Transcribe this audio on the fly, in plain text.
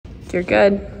You're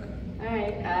good. All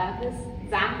right, this is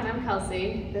Zach and I'm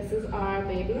Kelsey. This is our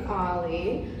baby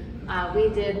Ollie. We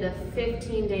did the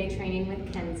 15-day training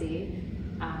with Kenzie.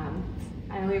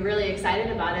 And we're really excited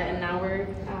about it, and now we're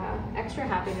extra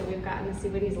happy that we've gotten to see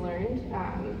what he's learned.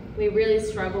 We really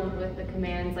struggled with the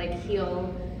commands like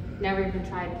heel, never even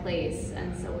tried place,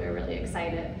 and so we're really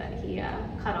excited that he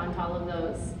caught on to all of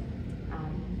those.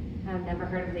 I've never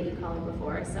heard of the e-collar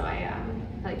before, so I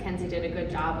feel like Kenzie did a good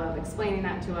job of explaining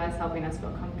that to us, helping us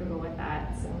feel comfortable with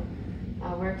that. So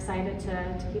we're excited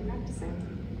to keep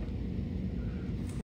practicing.